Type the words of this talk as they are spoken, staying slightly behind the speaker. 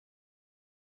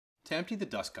To empty the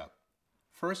dust cup,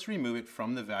 first remove it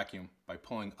from the vacuum by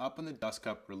pulling up on the dust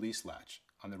cup release latch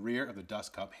on the rear of the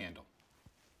dust cup handle.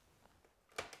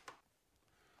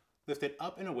 Lift it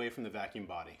up and away from the vacuum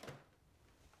body.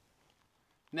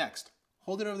 Next,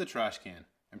 hold it over the trash can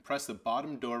and press the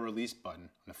bottom door release button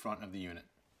on the front of the unit.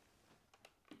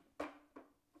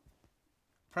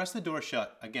 Press the door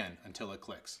shut again until it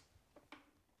clicks.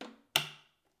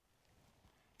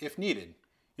 If needed,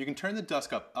 you can turn the dust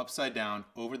cup upside down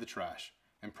over the trash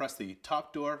and press the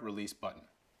top door release button.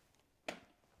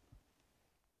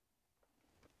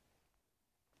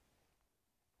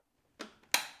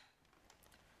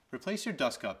 Replace your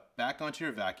dust cup back onto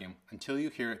your vacuum until you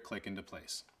hear it click into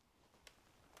place.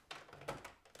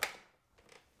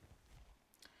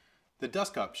 The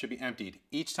dust cup should be emptied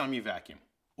each time you vacuum,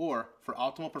 or for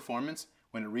optimal performance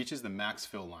when it reaches the max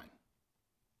fill line.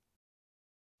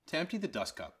 To empty the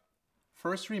dust cup,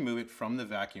 first remove it from the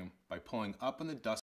vacuum by pulling up on the dust